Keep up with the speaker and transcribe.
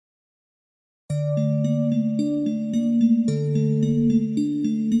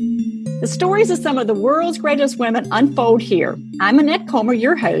The stories of some of the world's greatest women unfold here. I'm Annette Comer,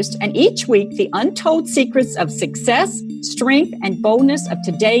 your host, and each week the untold secrets of success, strength, and boldness of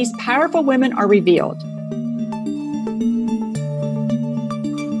today's powerful women are revealed.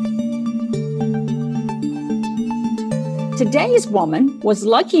 Today's woman was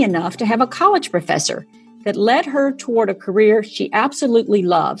lucky enough to have a college professor that led her toward a career she absolutely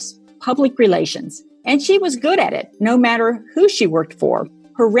loves, public relations. And she was good at it, no matter who she worked for.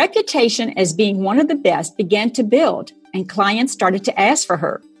 Her reputation as being one of the best began to build, and clients started to ask for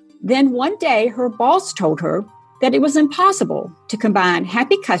her. Then one day, her boss told her that it was impossible to combine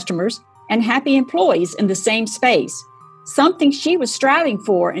happy customers and happy employees in the same space, something she was striving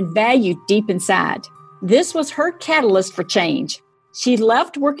for and valued deep inside. This was her catalyst for change. She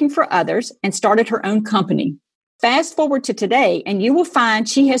left working for others and started her own company. Fast forward to today, and you will find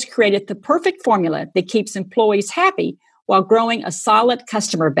she has created the perfect formula that keeps employees happy while growing a solid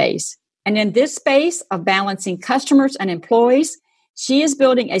customer base. And in this space of balancing customers and employees, she is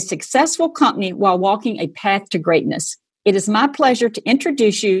building a successful company while walking a path to greatness. It is my pleasure to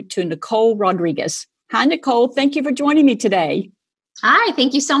introduce you to Nicole Rodriguez. Hi, Nicole. Thank you for joining me today. Hi,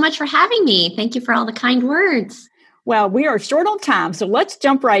 thank you so much for having me. Thank you for all the kind words. Well, we are short on time, so let's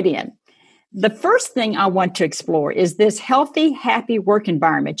jump right in. The first thing I want to explore is this healthy, happy work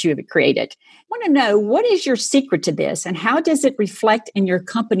environment you have created. I want to know, what is your secret to this and how does it reflect in your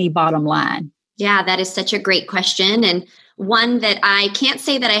company bottom line? Yeah, that is such a great question, and one that I can't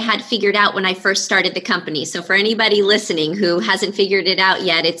say that I had figured out when I first started the company. So for anybody listening who hasn't figured it out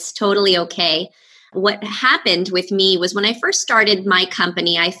yet, it's totally okay. What happened with me was when I first started my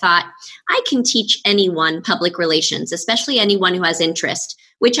company, I thought I can teach anyone public relations, especially anyone who has interest,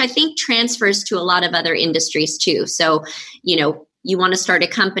 which I think transfers to a lot of other industries too. So, you want to start a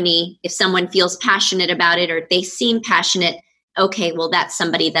company, if someone feels passionate about it or they seem passionate, okay, well, that's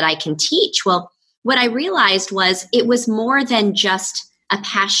somebody that I can teach. Well, what I realized was it was more than just a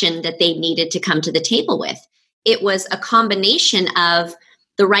passion that they needed to come to the table with. It was a combination of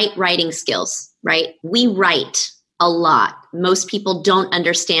the right writing skills, right? We write a lot. Most people don't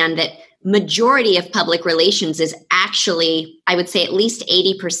understand that majority of public relations is actually, I would say at least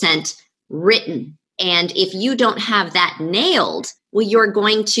 80% written. And if you don't have that nailed, well, you're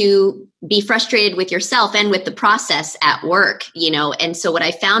going to be frustrated with yourself and with the process at work, And so what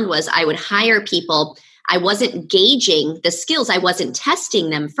I found was I would hire people. I wasn't gauging the skills. I wasn't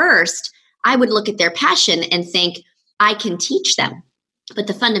testing them first. I would look at their passion and think, I can teach them. But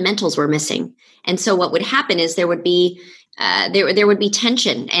the fundamentals were missing. And so what would happen is there would be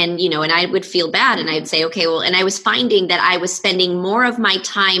tension and I would feel bad and I'd say, okay, well, and I was finding that I was spending more of my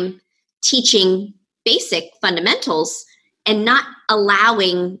time teaching basic fundamentals and not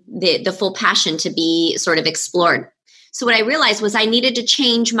allowing the full passion to be sort of explored. So what I realized was I needed to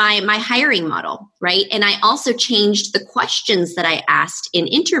change my hiring model, right? And I also changed the questions that I asked in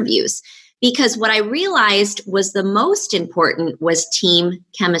interviews, because what I realized was the most important was team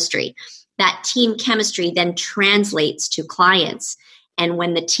chemistry. That team chemistry then translates to clients. And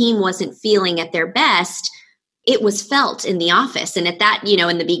when the team wasn't feeling at their best, it was felt in the office. And at that,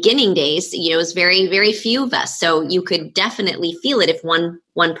 in the beginning days, it was very, very few of us. So you could definitely feel it if one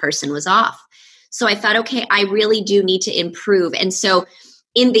person was off. So I thought, okay, I really do need to improve. And so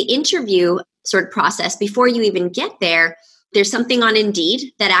in the interview sort of process, before you even get there, there's something on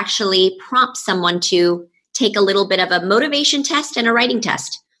Indeed that actually prompts someone to take a little bit of a motivation test and a writing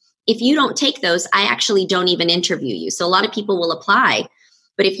test. If you don't take those, I actually don't even interview you. So a lot of people will apply,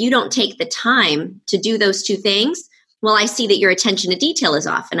 but if you don't take the time to do those two things, well, I see that your attention to detail is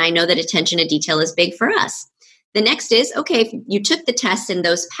off. And I know that attention to detail is big for us. The next is, okay, if you took the tests and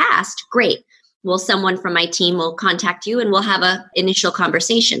those passed, great. Well, someone from my team will contact you and we'll have an initial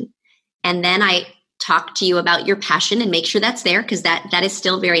conversation. And then I talk to you about your passion and make sure that's there, because that is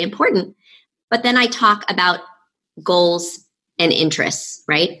still very important. But then I talk about goals and interests,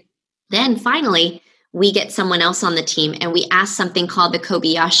 right? Then finally, we get someone else on the team and we ask something called the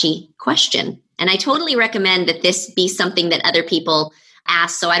Kobayashi question. And I totally recommend that this be something that other people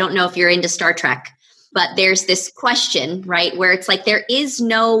ask. So I don't know if you're into Star Trek, but there's this question, right, where it's like, there is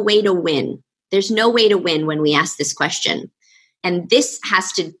no way to win. There's no way to win when we ask this question. And this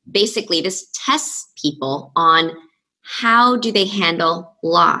tests people on how do they handle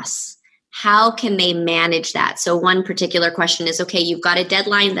loss? How can they manage that? So one particular question is, okay, you've got a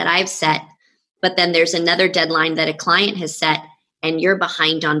deadline that I've set, but then there's another deadline that a client has set and you're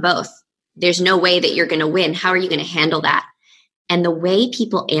behind on both. There's no way that you're going to win. How are you going to handle that? And the way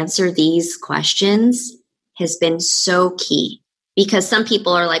people answer these questions has been so key, because some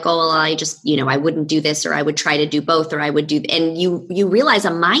people are like, oh, well, I just, I wouldn't do this, or I would try to do both, or I would do, and you realize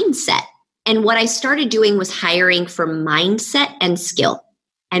a mindset And what I started doing was hiring for mindset and skill.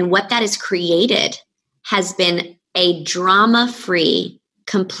 And what that has created has been a drama-free,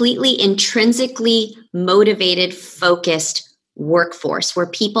 completely intrinsically motivated, focused workforce where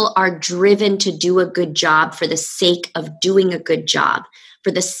people are driven to do a good job for the sake of doing a good job,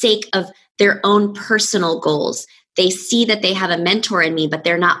 for the sake of their own personal goals. They see that they have a mentor in me, but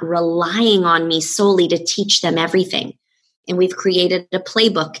they're not relying on me solely to teach them everything. And we've created a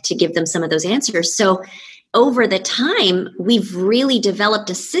playbook to give them some of those answers. So over the time, we've really developed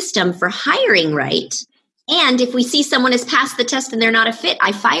a system for hiring right. And if we see someone has passed the test and they're not a fit,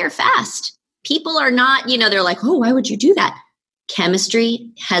 I fire fast. People are not, they're like, oh, why would you do that?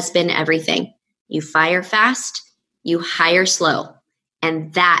 Chemistry has been everything. You fire fast, you hire slow.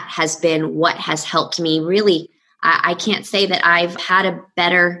 And that has been what has helped me really. I can't say that I've had a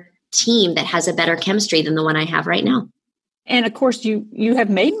better team that has a better chemistry than the one I have right now. And of course, you have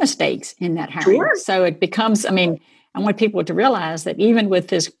made mistakes in that hiring. Sure. So it becomes, I want people to realize that even with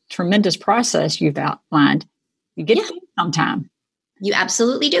this tremendous process you've outlined, you get to sometime. You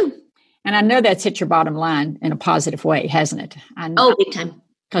absolutely do. And I know that's hit your bottom line in a positive way, hasn't it? I know, big time.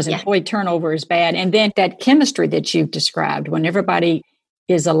 Because employee turnover is bad. And then that chemistry that you've described, when everybody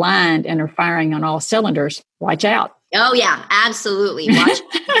is aligned and are firing on all cylinders, watch out. Oh, yeah, absolutely. Watch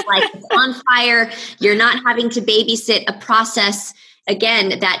like it's on fire. You're not having to babysit a process.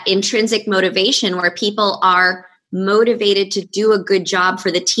 Again, that intrinsic motivation where people are motivated to do a good job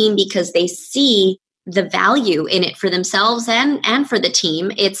for the team because they see the value in it for themselves and for the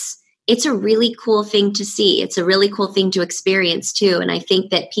team. It's a really cool thing to see. It's a really cool thing to experience too. And I think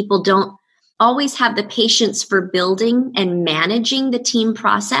that people don't always have the patience for building and managing the team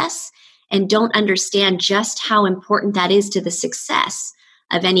process and don't understand just how important that is to the success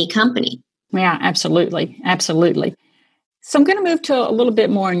of any company. Yeah, absolutely. Absolutely. So I'm going to move to a little bit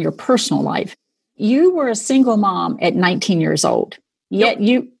more in your personal life. You were a single mom at 19 years old, yet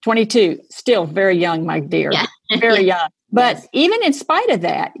you, 22, still very young, my dear, very young. But even in spite of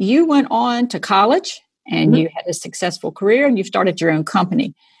that, you went on to college and you had a successful career and you started your own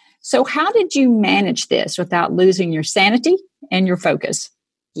company. So how did you manage this without losing your sanity and your focus?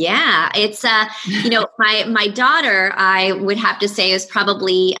 Yeah, it's, my daughter, I would have to say is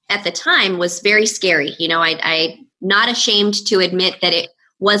probably at the time was very scary. I'm not ashamed to admit that it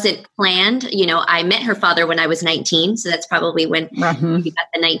wasn't planned. I met her father when I was 19. So that's probably when we got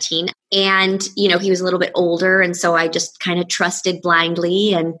the 19. And, he was a little bit older. And so I just kind of trusted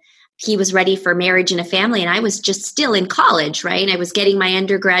blindly and he was ready for marriage and a family. And I was just still in college, right? And I was getting my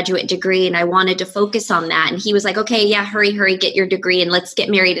undergraduate degree and I wanted to focus on that. And he was like, okay, yeah, hurry, get your degree and let's get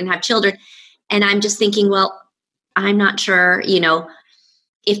married and have children. And I'm just thinking, well, I'm not sure,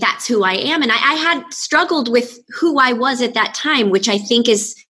 if that's who I am. And I had struggled with who I was at that time, which I think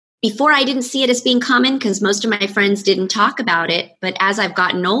is before I didn't see it as being common because most of my friends didn't talk about it. But as I've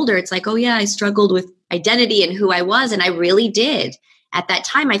gotten older, it's like, oh yeah, I struggled with identity and who I was. And I really did. At that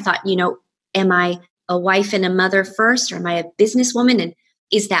time, I thought, am I a wife and a mother first, or am I a businesswoman? And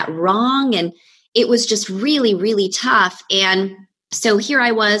is that wrong? And it was just really, really tough. And so here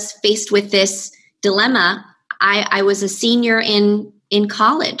I was faced with this dilemma. I was a senior in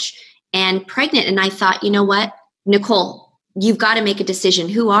college and pregnant. And I thought, you know what, Nicole, you've got to make a decision.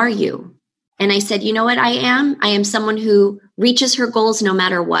 Who are you? And I said, you know what I am? I am someone who reaches her goals no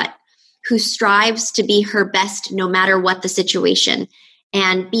matter what, who strives to be her best no matter what the situation.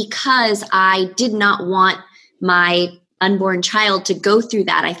 And because I did not want my unborn child to go through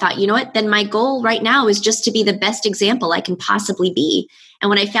that, I thought, you know what, then my goal right now is just to be the best example I can possibly be. And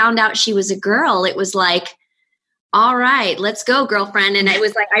when I found out she was a girl, it was like, all right, let's go, girlfriend. And it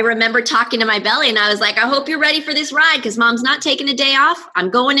was like, I remember talking to my belly and I was like, I hope you're ready for this ride because mom's not taking a day off. I'm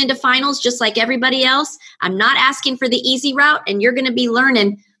going into finals just like everybody else. I'm not asking for the easy route and you're going to be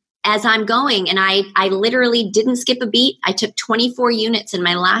learning as I'm going. And I literally didn't skip a beat. I took 24 units in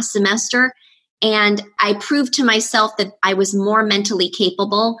my last semester and I proved to myself that I was more mentally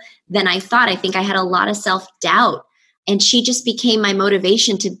capable than I thought. I think I had a lot of self-doubt and she just became my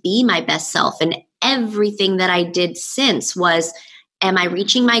motivation to be my best self. And everything that I did since was, am I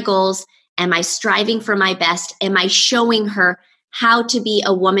reaching my goals? Am I striving for my best? Am I showing her how to be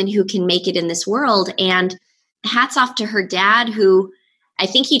a woman who can make it in this world? And hats off to her dad, who I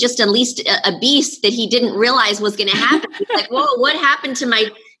think he just unleashed a beast that he didn't realize was going to happen. He's like, whoa, what happened to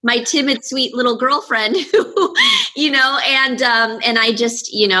my timid, sweet little girlfriend? And I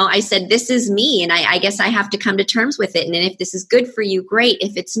just, I said, this is me. And I guess I have to come to terms with it. And if this is good for you, great.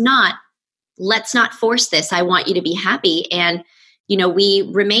 If it's not, let's not force this. I want you to be happy. And, we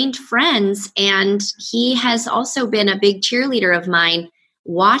remained friends and he has also been a big cheerleader of mine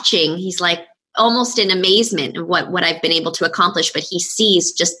watching, he's like almost in amazement of what I've been able to accomplish, but he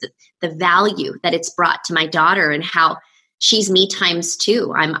sees just the value that it's brought to my daughter and how she's me times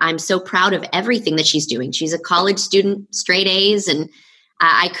two. I'm so proud of everything that she's doing. She's a college student, straight A's, and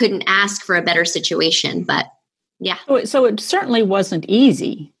I couldn't ask for a better situation, but yeah. So it certainly wasn't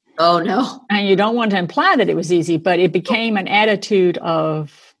easy. Oh, no. And you don't want to imply that it was easy, but it became an attitude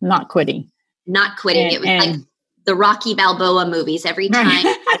of not quitting. Not quitting. It was like the Rocky Balboa movies. Every time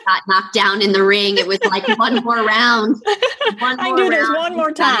I got knocked down in the ring, it was like one more round. I do this one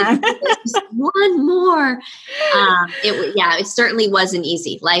more time. One more. It certainly wasn't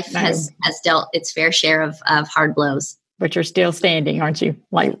easy. Life has dealt its fair share of hard blows. But you're still standing, aren't you?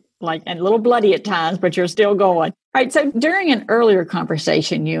 Like, and a little bloody at times, but you're still going. All right. So during an earlier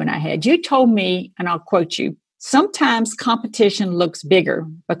conversation you and I had, you told me, and I'll quote you, sometimes competition looks bigger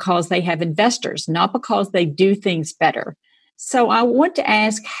because they have investors, not because they do things better. So I want to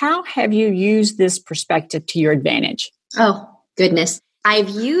ask, how have you used this perspective to your advantage? Oh, goodness. I've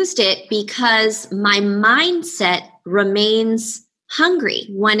used it because my mindset remains hungry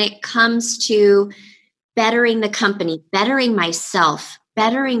when it comes to bettering the company, bettering myself,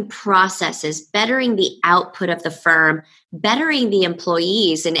 bettering processes, bettering the output of the firm, bettering the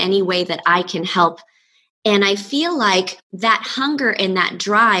employees in any way that I can help. And I feel like that hunger and that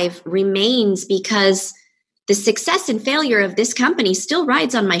drive remains because the success and failure of this company still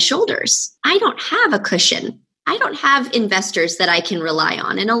rides on my shoulders. I don't have a cushion. I don't have investors that I can rely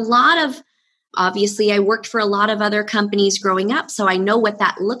on. And obviously, I worked for a lot of other companies growing up, so I know what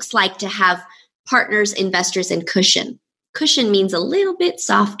that looks like to have partners, investors, and cushion. Cushion means a little bit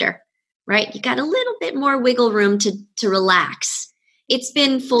softer, right? You got a little bit more wiggle room to relax. It's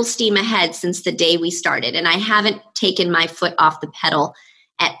been full steam ahead since the day we started, and I haven't taken my foot off the pedal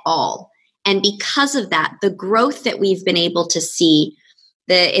at all. And because of that, the growth that we've been able to see,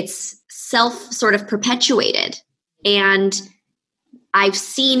 it's self sort of perpetuated. And I've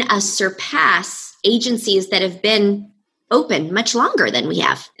seen us surpass agencies that have been open much longer than we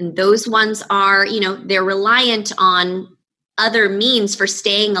have. And those ones are, they're reliant on other means for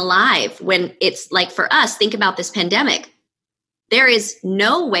staying alive. When it's like for us, think about this pandemic. There is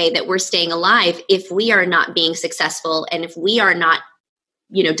no way that we're staying alive if we are not being successful and if we are not,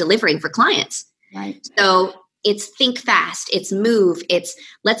 delivering for clients. Right. So it's think fast, it's move, it's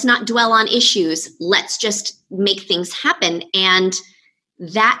let's not dwell on issues. Let's just make things happen. And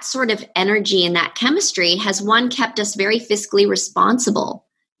that sort of energy and that chemistry has kept us very fiscally responsible,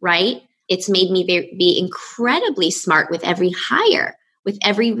 right? It's made me be incredibly smart with every hire, with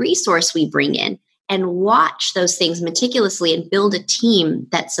every resource we bring in, and watch those things meticulously and build a team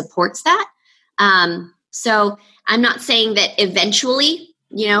that supports that. So I'm not saying that eventually,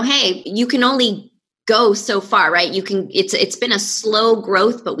 hey, you can only go so far, right? It's been a slow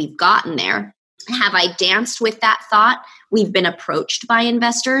growth, but we've gotten there. Have I danced with that thought? We've been approached by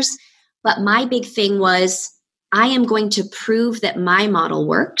investors, but my big thing was I am going to prove that my model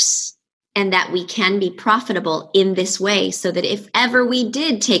works and that we can be profitable in this way so that if ever we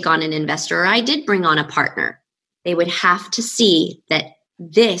did take on an investor or I did bring on a partner, they would have to see that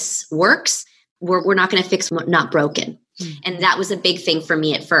this works. We're not going to fix what's not broken. Mm-hmm. And that was a big thing for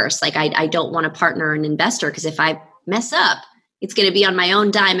me at first. Like I don't want to partner an investor because if I mess up, it's going to be on my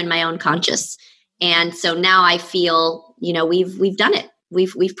own dime and my own conscience. And so now I feel, we've done it.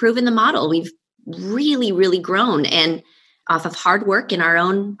 We've proven the model. We've really, really grown and off of hard work and our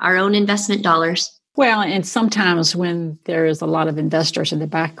own investment dollars. Well, and sometimes when there is a lot of investors in the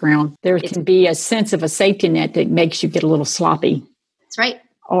background, there can be a sense of a safety net that makes you get a little sloppy. That's right.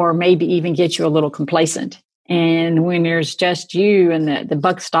 Or maybe even get you a little complacent. And when there's just you and the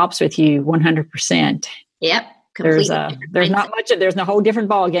buck stops with you 100%. Yep. There's not much. There's a whole different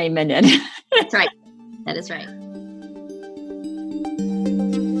ball game in it. That's right. That is right.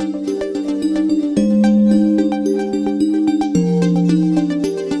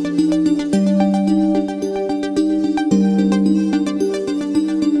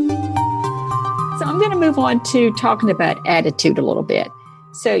 So I'm going to move on to talking about attitude a little bit.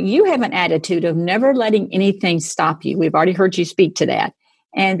 So you have an attitude of never letting anything stop you. We've already heard you speak to that.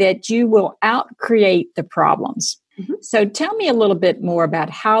 And that you will outcreate the problems. Mm-hmm. So tell me a little bit more about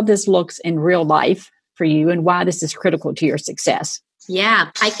how this looks in real life for you and why this is critical to your success.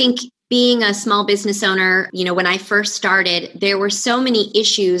 Yeah, I think being a small business owner, when I first started, there were so many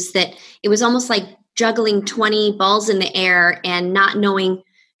issues that it was almost like juggling 20 balls in the air and not knowing,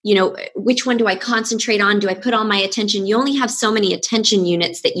 which one do I concentrate on? Do I put all my attention? You only have so many attention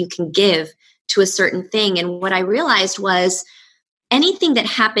units that you can give to a certain thing. And what I realized was anything that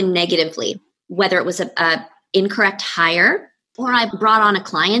happened negatively, whether it was a incorrect hire, or I brought on a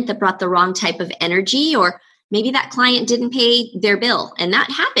client that brought the wrong type of energy, or maybe that client didn't pay their bill. And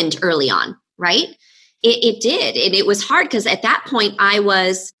that happened early on, right? It did. And it was hard because at that point I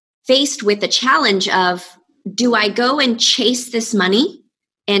was faced with the challenge of, do I go and chase this money?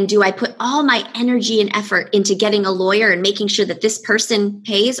 And do I put all my energy and effort into getting a lawyer and making sure that this person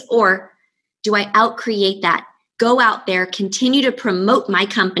pays? Or do I outcreate that, go out there, continue to promote my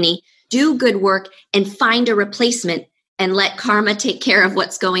company, do good work, and find a replacement and let karma take care of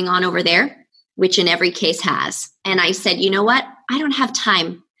what's going on over there, which in every case has. And I said, you know what? I don't have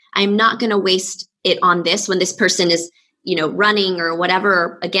time. I'm not going to waste it on this when this person is, running or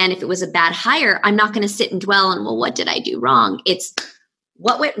whatever. Again, if it was a bad hire, I'm not going to sit and dwell on, well, what did I do wrong? It's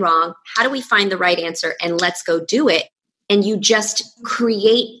what went wrong? How do we find the right answer? And let's go do it. And you just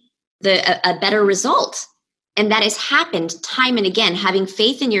create a better result. And that has happened time and again, having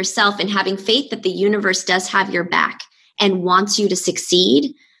faith in yourself and having faith that the universe does have your back and wants you to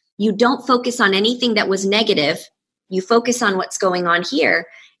succeed. You don't focus on anything that was negative. You focus on what's going on here.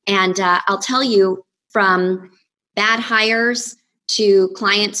 And I'll tell you, from bad hires to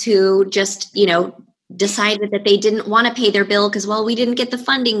clients who just, decided that they didn't want to pay their bill because, well, we didn't get the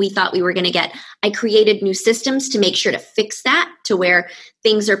funding we thought we were going to get. I created new systems to make sure to fix that to where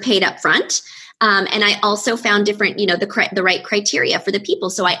things are paid up front. And I also found different, the right criteria for the people.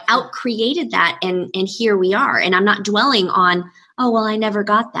 So I out-created that, and here we are. And I'm not dwelling on, oh, well, I never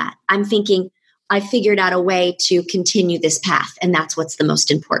got that. I'm thinking I figured out a way to continue this path. And that's what's the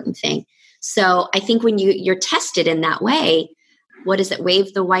most important thing. So I think when you're tested in that way, what is it?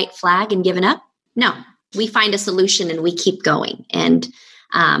 Wave the white flag and given up? No, we find a solution and we keep going. And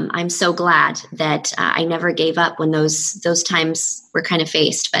I'm so glad that I never gave up when those times were kind of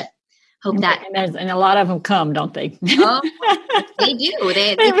faced. But hope that and a lot of them come, don't they? Oh, they do.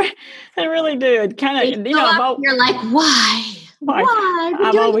 They really do. It kind of you're like, why? Why?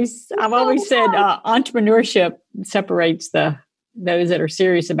 I've always said entrepreneurship separates those that are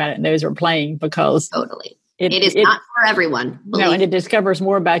serious about it and those who are playing, because totally. It is not for everyone. No, and it discovers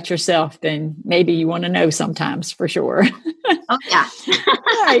more about yourself than maybe you want to know sometimes, for sure. Oh, yeah.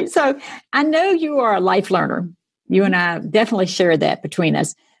 All right. So I know you are a life learner. You and I definitely share that between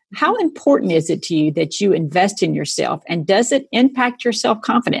us. How important is it to you that you invest in yourself, and does it impact your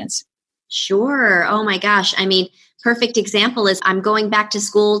self-confidence? Sure. Oh my gosh. I mean, perfect example is I'm going back to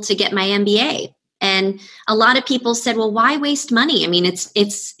school to get my MBA. And a lot of people said, well, why waste money? I mean, it's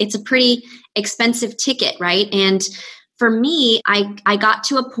a pretty expensive ticket, right? And for me, I got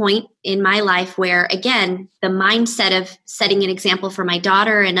to a point in my life where, again, the mindset of setting an example for my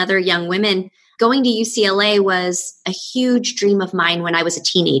daughter and other young women, going to UCLA was a huge dream of mine when I was a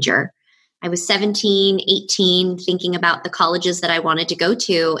teenager. I was 17, 18, thinking about the colleges that I wanted to go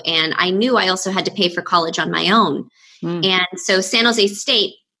to. And I knew I also had to pay for college on my own. And so San Jose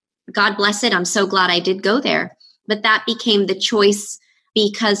State, God bless it, I'm so glad I did go there. But that became the choice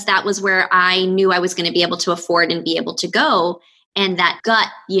because that was where I knew I was going to be able to afford and be able to go. And that gut,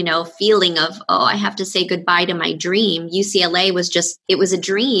 feeling of, oh, I have to say goodbye to my dream. UCLA was it was a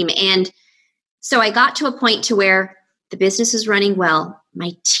dream. And so I got to a point to where the business was running well.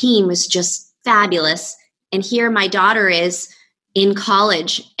 My team was just fabulous. And here my daughter is in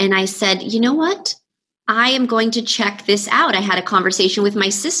college. And I said, you know what? I am going to check this out. I had a conversation with my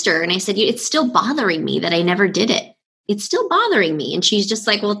sister and I said, it's still bothering me that I never did it. It's still bothering me. And she's just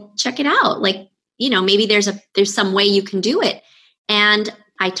like, well, check it out. Like, maybe there's some way you can do it. And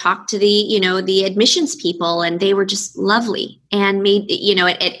I talked to the admissions people, and they were just lovely, and made,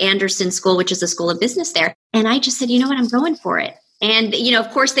 at Anderson School, which is the School of Business there. And I just said, you know what, I'm going for it. And,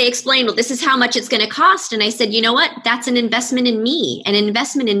 of course they explained, well, this is how much it's going to cost. And I said, you know what, that's an investment in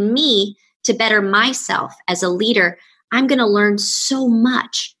me, to better myself as a leader. I'm going to learn so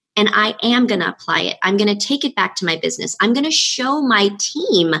much, and I am going to apply it. I'm going to take it back to my business. I'm going to show my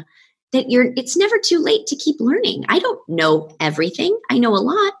team that it's never too late to keep learning. I don't know everything. I know a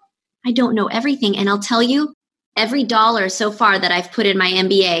lot. I don't know everything. And I'll tell you, every dollar so far that I've put in my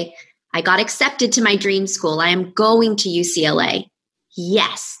MBA, I got accepted to my dream school. I am going to UCLA.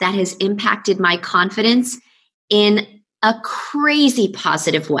 Yes, that has impacted my confidence in a crazy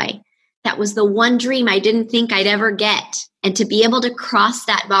positive way. That was the one dream I didn't think I'd ever get. And to be able to cross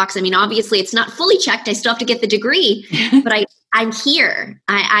that box, I mean, obviously it's not fully checked. I still have to get the degree, but I'm here.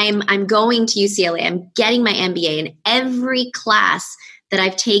 I'm going to UCLA. I'm getting my MBA. In every class that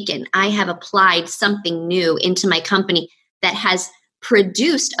I've taken, I have applied something new into my company that has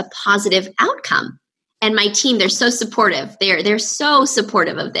produced a positive outcome. And my team, they're so supportive. They're so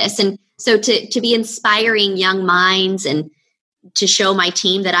supportive of this. And so to be inspiring young minds and to show my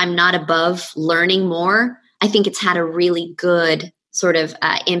team that I'm not above learning more, I think it's had a really good sort of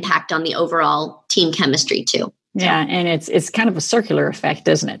impact on the overall team chemistry too. Yeah, and it's kind of a circular effect,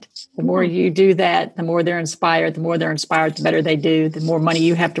 isn't it? The more you do that, the more they're inspired. The more they're inspired, the better they do. The more money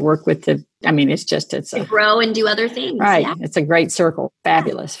you have to work with to grow and do other things. Right. Yeah. It's a great circle.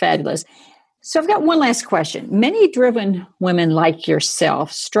 Fabulous, fabulous. So I've got one last question. Many driven women like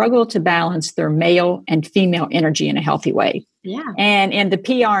yourself struggle to balance their male and female energy in a healthy way. Yeah. And in the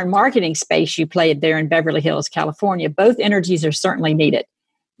PR and marketing space you played there in Beverly Hills, California, both energies are certainly needed.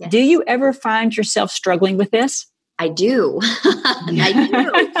 Yes. Do you ever find yourself struggling with this? I do.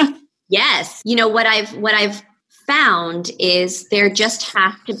 I do. Yes. You know, what I've found is there just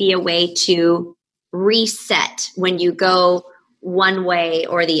has to be a way to reset when you go one way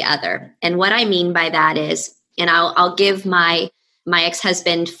or the other. And what I mean by that is, and I'll give my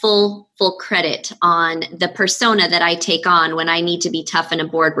ex-husband full credit on the persona that I take on when I need to be tough in a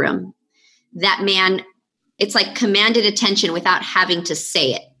boardroom. That man, it's like commanded attention without having to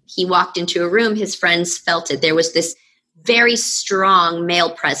say it. He walked into a room, his friends felt it. There was this very strong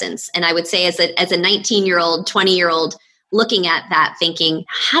male presence. And I would say as a 19-year-old, 20-year-old looking at that thinking,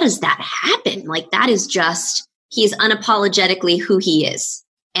 how does that happen? Like that is just, he is unapologetically who he is.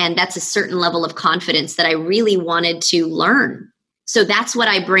 And that's a certain level of confidence that I really wanted to learn. So that's what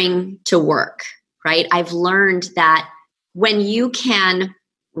I bring to work, right? I've learned that when you can,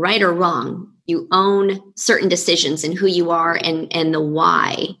 right or wrong, you own certain decisions and who you are and the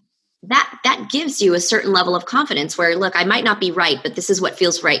why, that gives you a certain level of confidence where, look, I might not be right, but this is what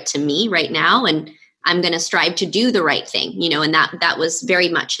feels right to me right now. And I'm going to strive to do the right thing, you know, and that was very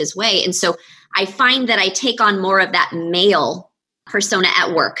much his way. And so I find that I take on more of that male persona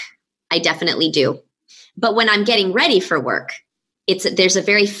at work. I definitely do. But when I'm getting ready for work, there's a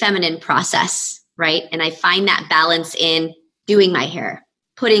very feminine process, right? And I find that balance in doing my hair,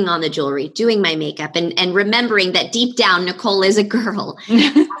 putting on the jewelry, doing my makeup, and remembering that deep down, Nicole is a girl.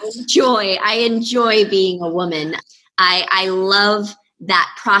 I enjoy being a woman. I love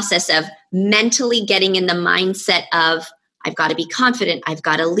that process of mentally getting in the mindset of, I've got to be confident, I've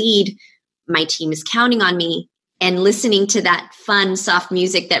got to lead, my team is counting on me, and listening to that fun, soft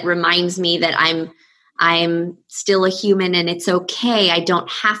music that reminds me that I'm still a human and it's okay. I don't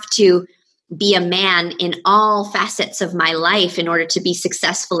have to be a man in all facets of my life in order to be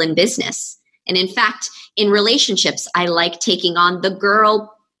successful in business. And in fact, in relationships, I like taking on the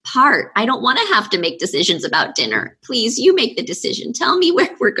girl part. I don't want to have to make decisions about dinner. Please, you make the decision. Tell me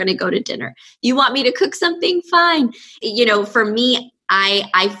where we're going to go to dinner. You want me to cook something? Fine. You know, for me,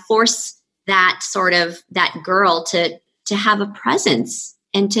 I force that girl to have a presence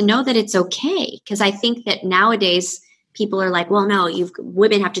and to know that it's okay. Because I think that nowadays people are like, well, no,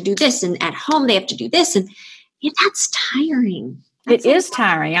 women have to do this, and at home they have to do this, and that's tiring. It is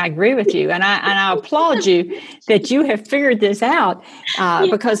tiring. I agree with you, and I applaud you that you have figured this out.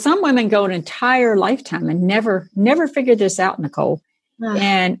 Because some women go an entire lifetime and never figure this out, Nicole,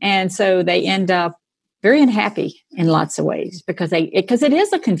 and so they end up very unhappy in lots of ways because it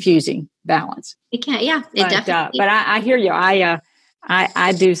is a confusing balance. It can, yeah, it definitely. But I hear you.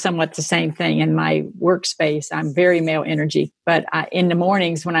 I do somewhat the same thing in my workspace. I'm very male energy, but in the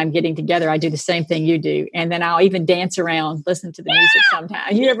mornings when I'm getting together, I do the same thing you do. And then I'll even dance around, listen to the music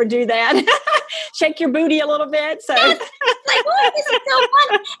sometimes. You ever do that? Shake your booty a little bit. So yes. Like, oh, this is so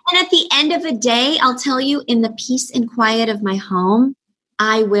fun. And at the end of the day, I'll tell you, in the peace and quiet of my home,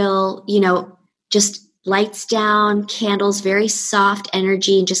 I will, just lights down, candles, very soft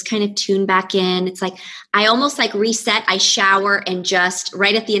energy, and just kind of tune back in. It's like I almost like reset. I shower and just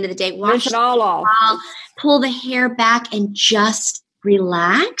right at the end of the day, wash it all off, pull the hair back, and just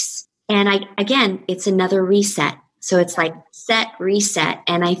relax. And it's another reset. So it's like set, reset.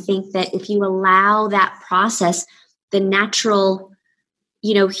 And I think that if you allow that process, the natural,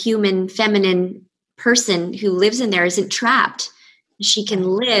 human, feminine person who lives in there isn't trapped. She can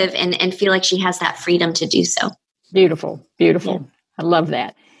live and feel like she has that freedom to do so. Beautiful, beautiful. Yeah. I love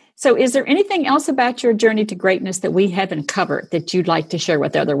that. So is there anything else about your journey to greatness that we haven't covered that you'd like to share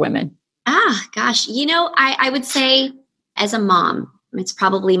with other women? Gosh, I would say as a mom, it's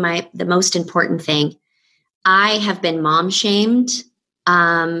probably the most important thing. I have been mom shamed.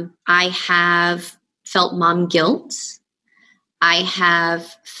 I have felt mom guilt. I have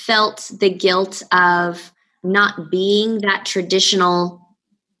felt the guilt of not being that traditional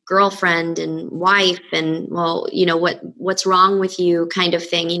girlfriend and wife and, well, what's wrong with you kind of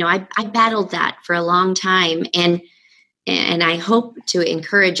thing. I battled that for a long time. And I hope to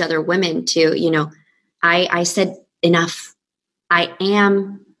encourage other women to, I said, enough. I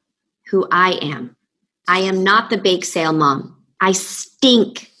am who I am. I am not the bake sale mom. I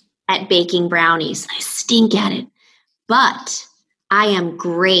stink at baking brownies. I stink stink at it. But I am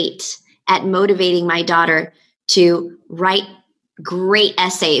great at motivating my daughter to write great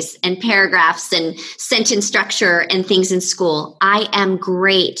essays and paragraphs and sentence structure and things in school. I am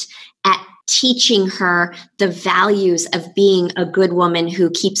great at teaching her the values of being a good woman who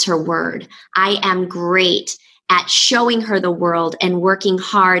keeps her word. I am great at showing her the world and working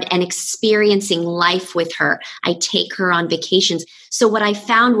hard and experiencing life with her. I take her on vacations. So what I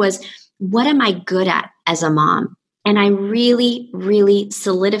found was, what am I good at as a mom? And I really, really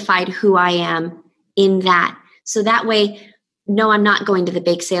solidified who I am in that. So that way, no, I'm not going to the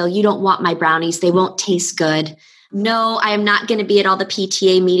bake sale. You don't want my brownies. They won't taste good. No, I am not going to be at all the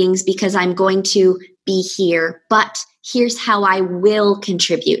PTA meetings because I'm going to be here. But here's how I will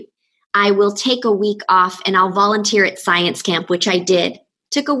contribute. I will take a week off and I'll volunteer at science camp, which I did.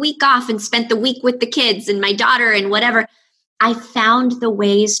 Took a week off and spent the week with the kids and my daughter and whatever. I found the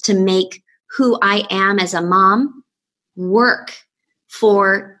ways to make who I am as a mom work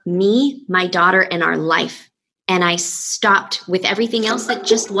for me, my daughter, and our life. And I stopped with everything else that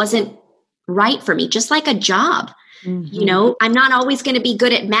just wasn't right for me, just like a job. Mm-hmm. You know, I'm not always going to be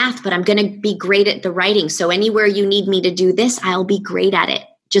good at math, but I'm going to be great at the writing. So anywhere you need me to do this, I'll be great at it.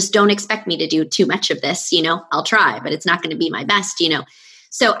 Just don't expect me to do too much of this. You know, I'll try, but it's not going to be my best, you know.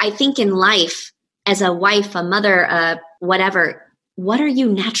 So I think in life, as a wife, a mother, whatever, what are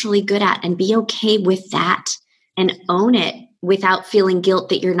you naturally good at? And be okay with that and own it without feeling guilt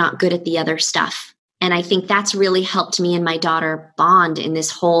that you're not good at the other stuff. And I think that's really helped me and my daughter bond in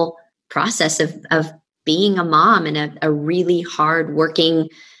this whole process of being a mom and a really hard working,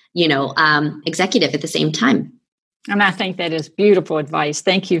 executive at the same time. And I think that is beautiful advice.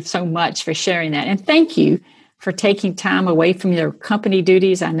 Thank you so much for sharing that. And thank you for taking time away from your company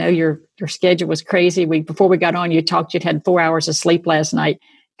duties. I know your schedule was crazy. Before we got on, you talked, you'd had 4 hours of sleep last night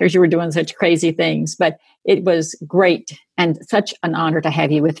because you were doing such crazy things. But it was great and such an honor to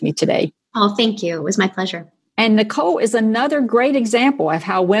have you with me today. Oh, thank you. It was my pleasure. And Nicole is another great example of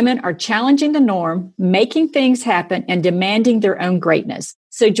how women are challenging the norm, making things happen, and demanding their own greatness.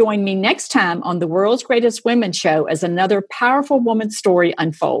 So join me next time on the World's Greatest Women Show as another powerful woman's story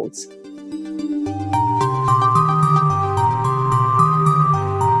unfolds.